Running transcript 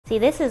See,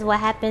 this is what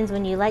happens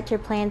when you let your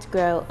plants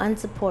grow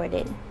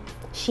unsupported.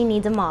 She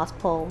needs a moss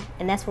pole,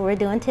 and that's what we're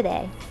doing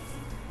today.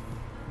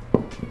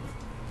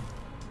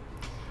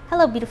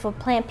 Hello beautiful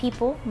plant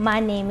people,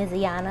 my name is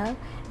Ayana.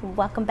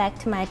 Welcome back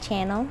to my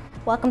channel.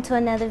 Welcome to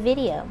another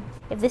video.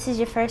 If this is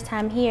your first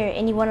time here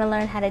and you want to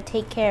learn how to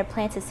take care of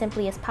plants as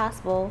simply as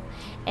possible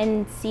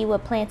and see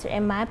what plants are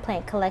in my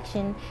plant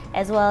collection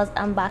as well as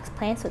unbox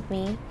plants with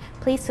me,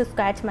 please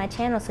subscribe to my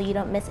channel so you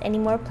don't miss any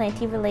more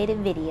planty related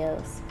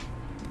videos.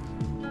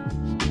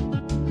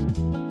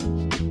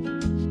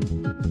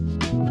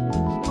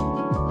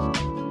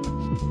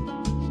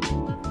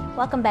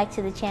 Welcome back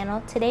to the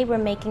channel. Today we're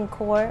making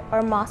coir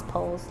or moss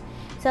poles.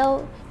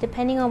 So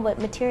depending on what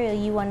material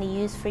you want to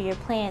use for your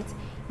plants,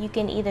 you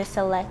can either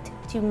select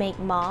to make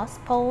moss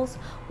poles,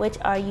 which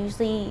are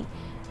usually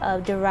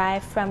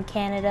derived from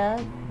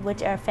Canada,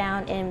 which are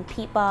found in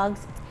peat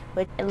bogs,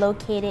 which are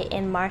located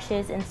in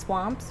marshes and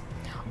swamps.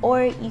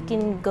 Or you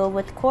can go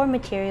with coir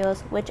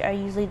materials, which are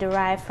usually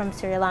derived from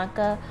Sri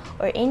Lanka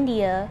or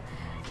India,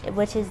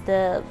 which is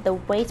the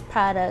waste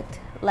product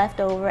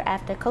left over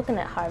after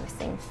coconut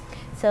harvesting.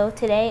 So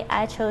today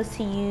I chose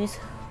to use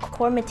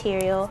coir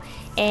material,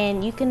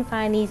 and you can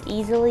find these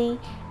easily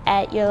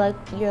at your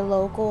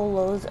local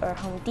Lowe's or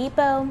Home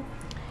Depot.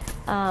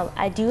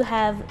 I do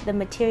have the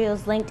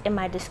materials linked in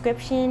my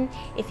description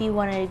if you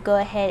want to go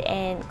ahead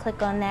and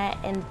click on that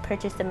and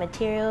purchase the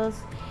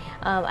materials.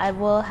 I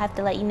will have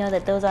to let you know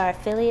that those are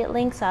affiliate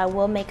links, so I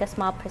will make a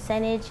small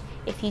percentage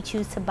if you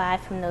choose to buy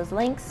from those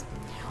links.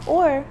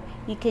 Or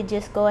you could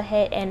just go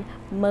ahead and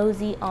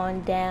mosey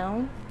on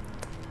down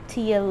to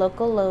your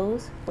local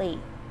Lowe's. Wait,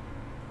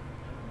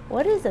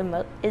 what is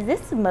is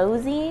this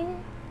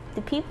moseying?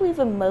 Do people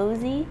even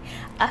mosey?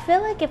 I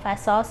feel like if I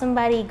saw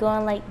somebody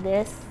going like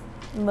this,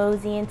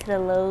 moseying to the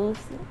Lowe's,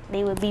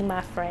 they would be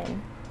my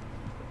friend.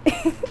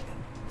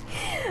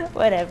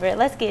 Whatever,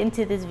 let's get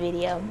into this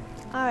video.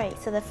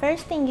 Alright, so the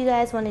first thing you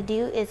guys want to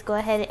do is go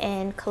ahead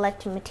and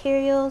collect your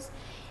materials.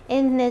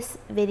 In this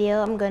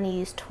video, I'm going to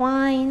use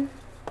twine.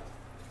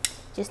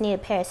 Just need a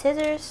pair of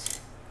scissors,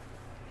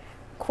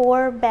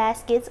 coir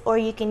baskets, or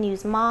you can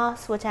use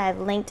moss, which I have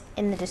linked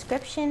in the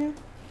description,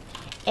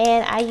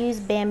 and I use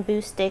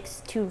bamboo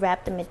sticks to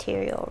wrap the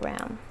material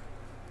around.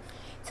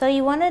 So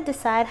you want to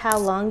decide how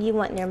long you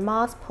want your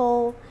moss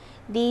pole.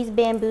 These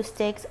bamboo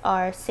sticks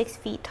are 6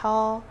 feet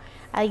tall.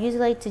 I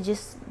usually like to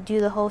just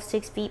do the whole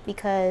 6 feet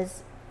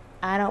because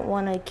I don't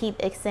want to keep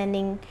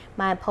extending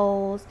my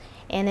poles,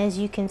 and as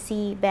you can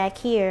see back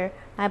here,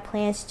 my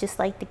plants just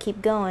like to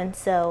keep going,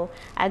 so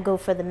I go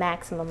for the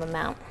maximum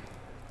amount.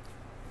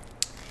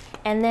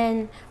 And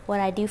then what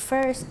I do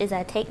first is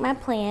I take my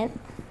plant,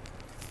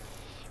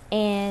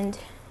 and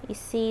you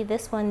see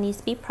this one needs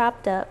to be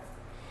propped up.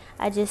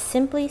 I just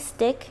simply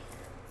stick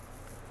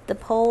the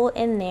pole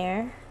in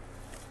there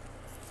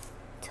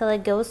till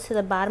it goes to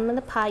the bottom of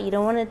the pot. You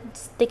don't want to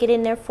stick it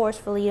in there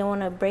forcefully, you don't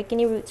want to break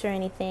any roots or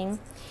anything,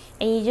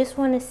 and you just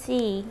want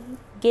to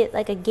get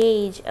like a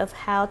gauge of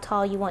how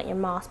tall you want your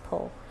moss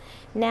pole.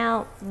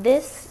 Now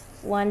this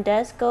one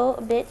does go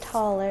a bit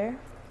taller,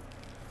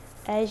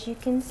 as you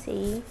can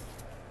see,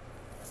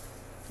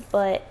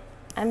 but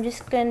I'm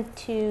just going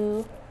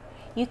to,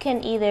 you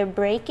can either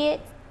break it,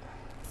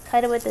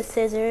 cut it with the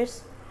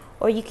scissors,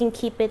 or you can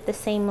keep it the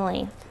same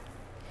length.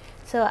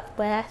 So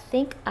what I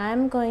think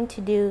I'm going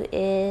to do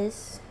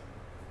is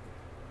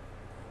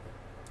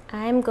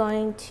I think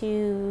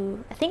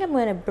I'm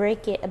going to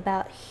break it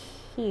about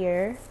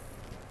here,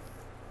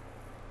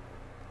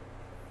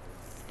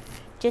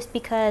 just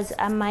because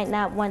I might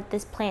not want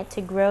this plant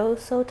to grow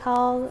so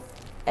tall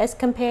as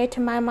compared to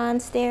my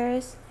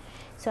monsteras.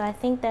 So I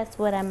think that's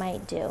what I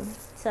might do.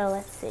 So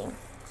let's see.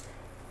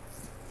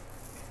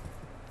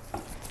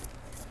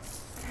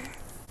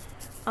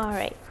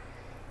 Alright.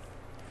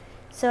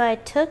 So I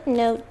took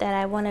note that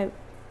I want to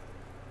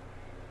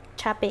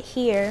chop it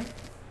here.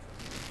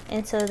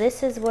 And so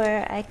this is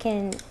where I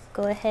can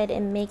go ahead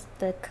and make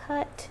the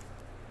cut.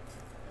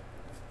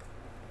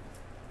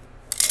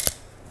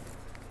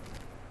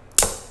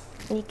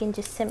 And you can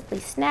just simply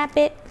snap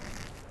it.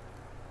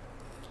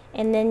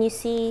 And then you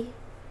see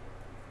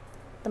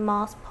the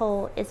moss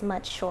pole is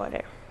much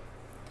shorter.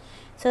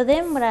 So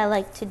then what I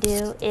like to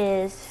do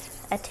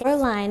is I take a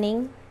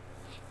lining,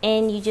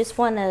 and you just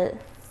want to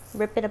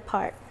rip it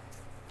apart.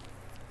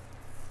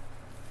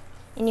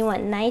 And you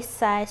want nice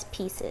sized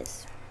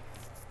pieces.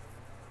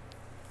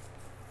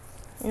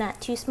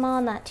 Not too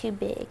small, not too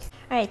big.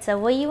 Alright, so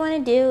what you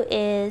want to do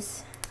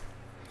is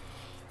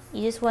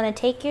you just want to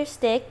take your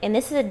stick, and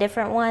this is a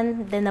different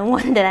one than the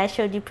one that I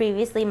showed you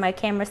previously. My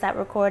camera stopped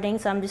recording,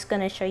 so I'm just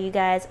going to show you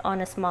guys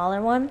on a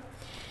smaller one.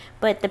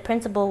 But the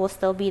principle will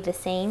still be the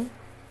same.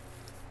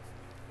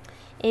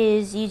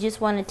 Is you just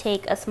want to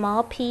take a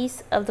small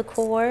piece of the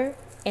coir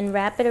and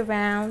wrap it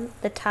around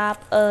the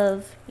top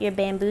of your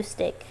bamboo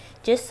stick,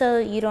 just so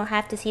you don't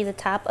have to see the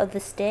top of the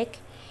stick,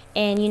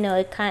 and you know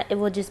it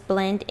will just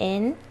blend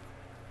in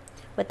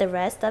with the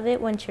rest of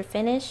it once you're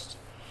finished.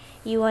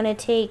 You want to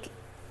take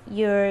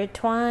your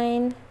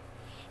twine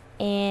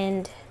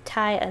and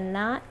tie a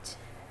knot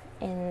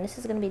and this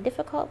is going to be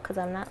difficult because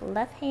I'm not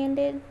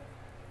left-handed.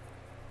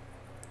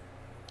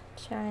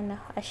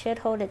 I should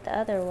hold it the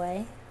other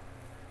way,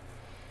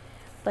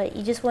 but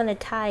you just want to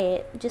tie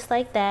it just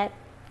like that.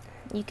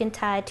 You can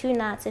tie 2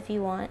 knots if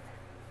you want.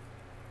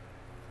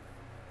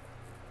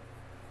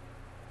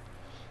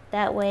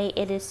 That way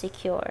it is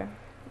secure,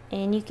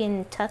 and you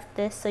can tuck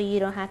this so you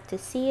don't have to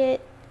see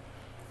it.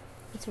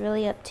 It's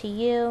really up to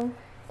you.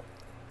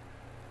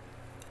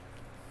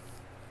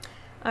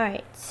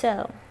 Alright,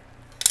 so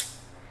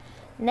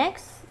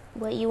next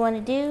what you want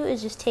to do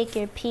is just take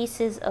your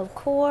pieces of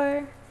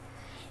coir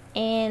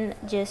and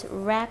just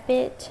wrap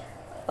it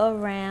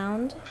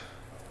around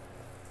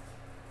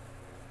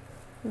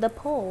the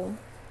pole,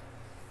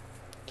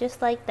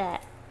 just like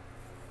that.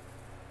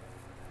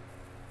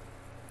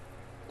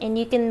 And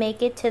you can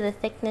make it to the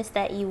thickness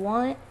that you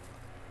want.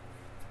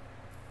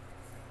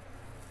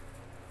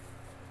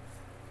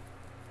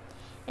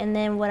 And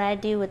then what I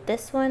do with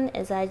this one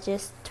is I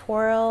just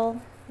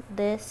twirl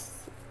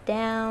this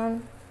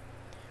down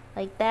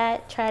like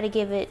that. Try to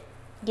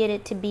get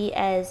it to be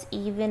as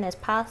even as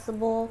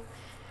possible,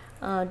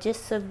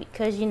 just so,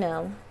 because you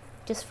know,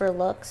 just for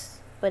looks.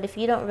 But if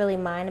you don't really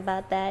mind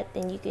about that,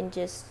 then you can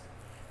just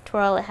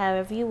twirl it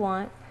however you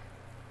want.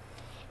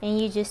 And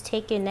you just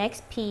take your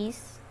next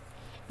piece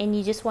and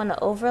you just want to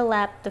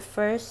overlap the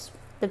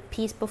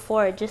piece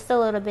before it just a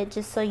little bit,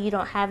 just so you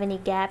don't have any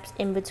gaps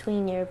in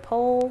between your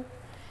pole.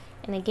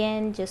 And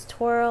again, just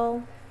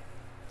twirl.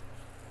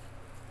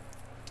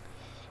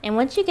 And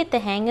once you get the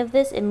hang of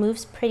this, it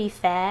moves pretty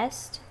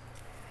fast.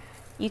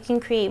 You can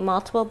create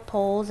multiple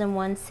poles in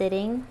one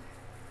sitting.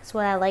 That's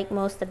what I like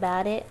most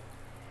about it,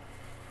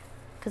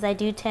 because I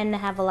do tend to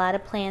have a lot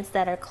of plants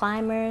that are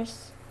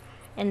climbers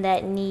and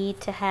that need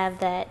to have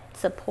that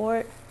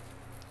support.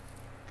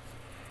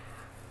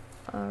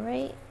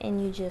 Alright,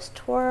 and you just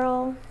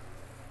twirl.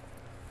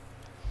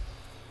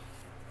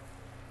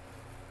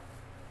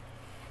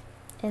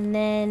 And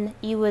then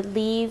you would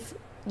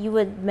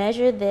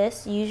measure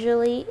this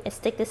usually and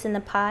stick this in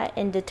the pot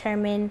and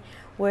determine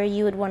where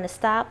you would want to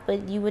stop,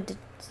 but you would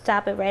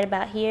stop it right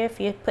about here if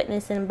you're putting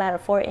this in about a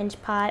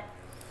 4-inch pot.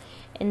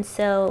 And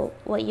so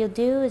what you'll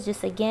do is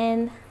just,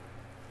 again,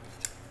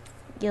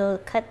 you'll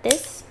cut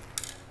this,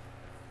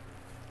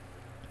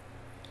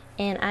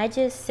 and I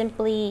just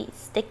simply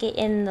stick it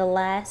in the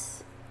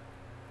last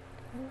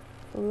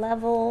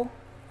level,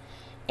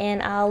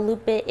 and I'll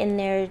loop it in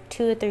there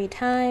 2 or 3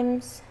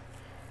 times,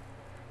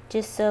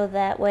 just so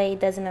that way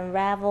it doesn't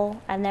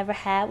unravel. I've never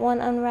had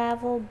one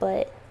unravel,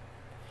 but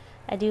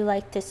I do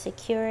like to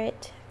secure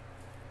it.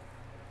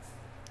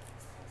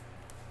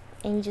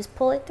 And you just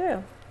pull it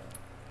through.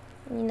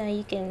 You know,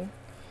 you can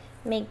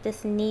make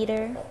this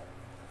neater.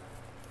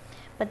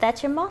 But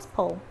that's your moss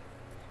pole.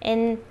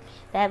 And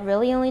that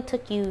really only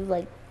took you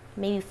like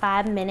maybe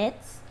 5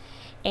 minutes.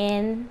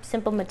 And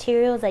simple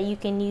materials that you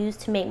can use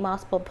to make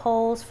moss pole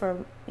poles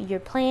for your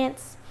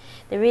plants.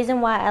 The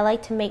reason why I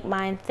like to make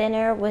mine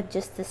thinner with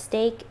just the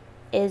stake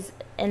is,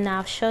 and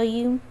I'll show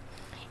you,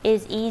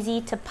 is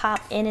easy to pop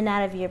in and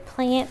out of your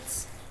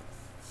plants.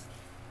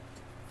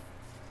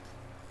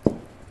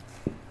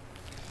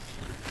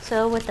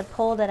 So with the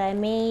pole that I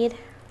made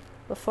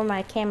before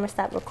my camera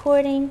stopped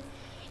recording,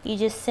 you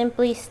just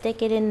simply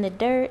stick it in the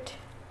dirt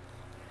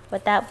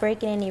without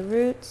breaking any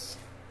roots.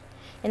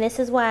 And this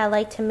is why I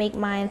like to make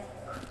mine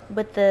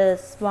with the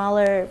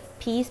smaller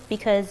piece,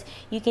 because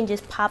you can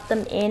just pop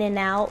them in and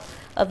out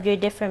of your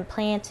different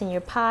plants in your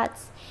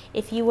pots.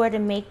 If you were to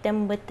make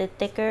them with the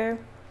thicker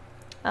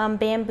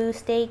bamboo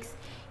stakes,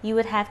 you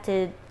would have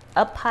to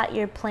up pot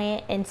your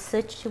plant and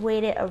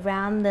situate it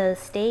around the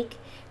stake,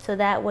 so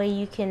that way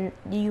you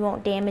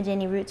won't damage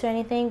any roots or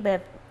anything.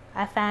 But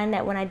I find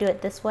that when I do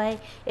it this way,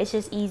 it's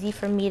just easy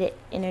for me to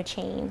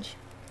interchange.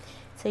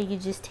 So you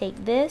just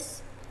take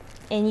this,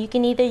 and you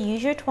can either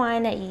use your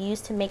twine that you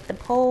use to make the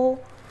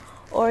pole,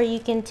 or you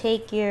can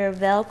take your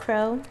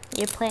Velcro,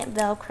 your plant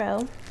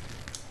Velcro,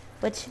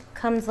 which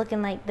comes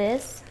looking like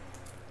this,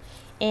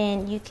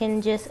 and you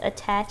can just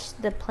attach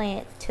the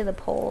plant to the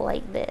pole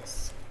like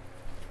this.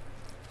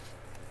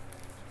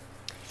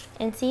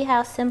 And see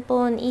how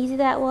simple and easy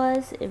that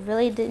was? It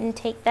really didn't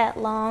take that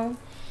long,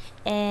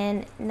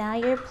 and now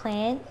your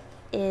plant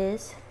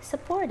is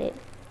supported.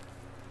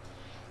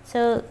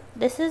 So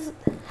this is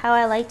how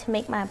I like to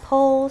make my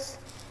poles,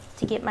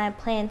 to get my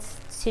plants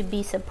to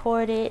be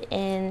supported,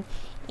 and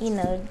you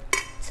know,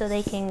 so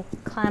they can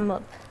climb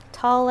up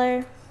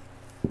taller.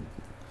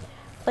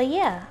 But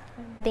yeah,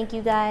 thank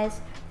you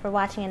guys for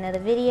watching another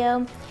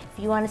video. If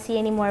you want to see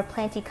any more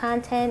planty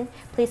content,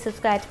 please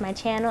subscribe to my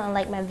channel and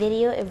like my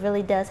video. It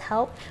really does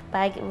help.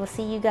 But I will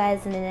see you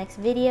guys in the next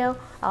video.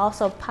 I'll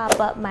also pop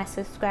up my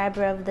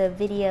subscriber of the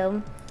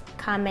video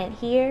comment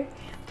here.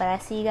 But I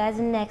see you guys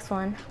in the next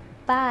one.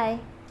 Bye.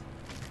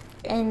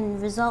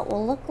 And result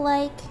will look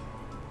like,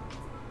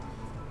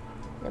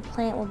 the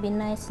plant will be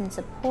nice and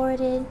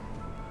supported.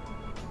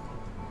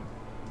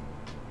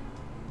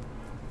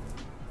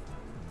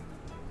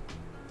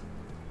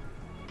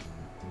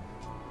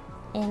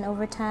 And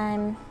over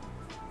time,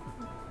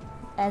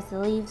 as the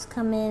leaves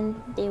come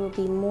in, they will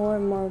be more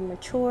and more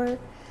mature,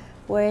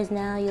 whereas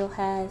now you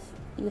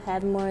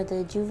have more of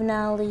the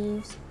juvenile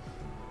leaves.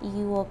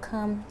 You will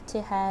come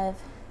to have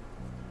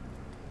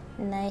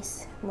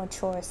nice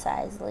mature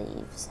sized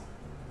leaves.